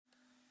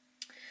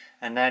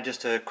And now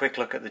just a quick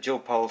look at the dual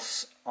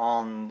pulse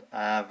on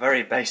a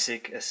very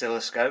basic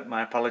oscilloscope.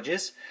 My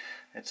apologies,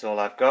 it's all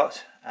I've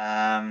got.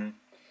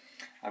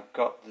 I've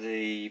got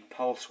the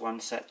pulse one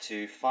set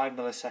to 5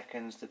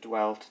 milliseconds, the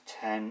dwell to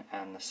 10,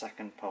 and the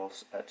second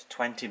pulse at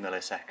 20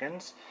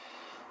 milliseconds.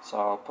 So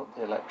I'll put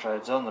the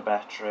electrodes on the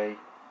battery,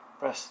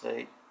 press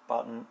the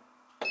button,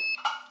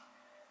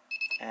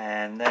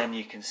 and then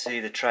you can see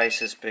the trace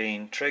has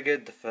been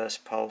triggered. The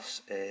first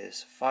pulse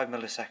is 5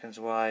 milliseconds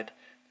wide,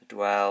 the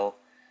dwell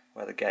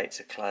where the gates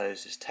are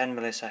closed is 10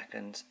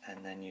 milliseconds,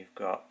 and then you've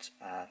got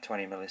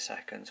 20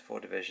 milliseconds,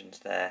 4 divisions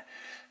there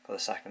for the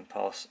second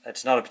pulse.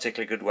 It's not a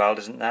particularly good weld,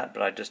 isn't that?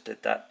 But I just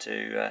did that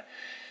to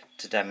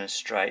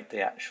demonstrate the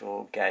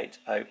actual gate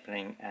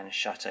opening and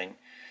shutting.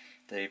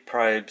 The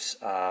probes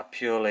are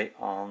purely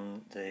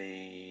on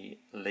the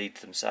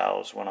leads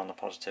themselves, one on the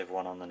positive,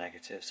 one on the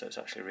negative, so it's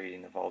actually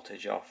reading the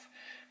voltage off.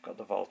 Got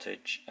the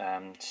voltage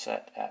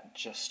set at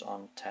just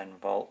on 10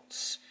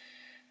 volts.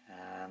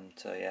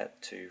 So yeah,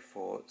 2,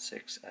 4,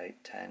 6,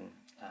 8, 10,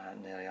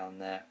 nearly on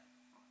there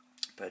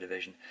per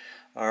division.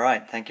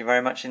 Alright, thank you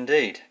very much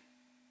indeed.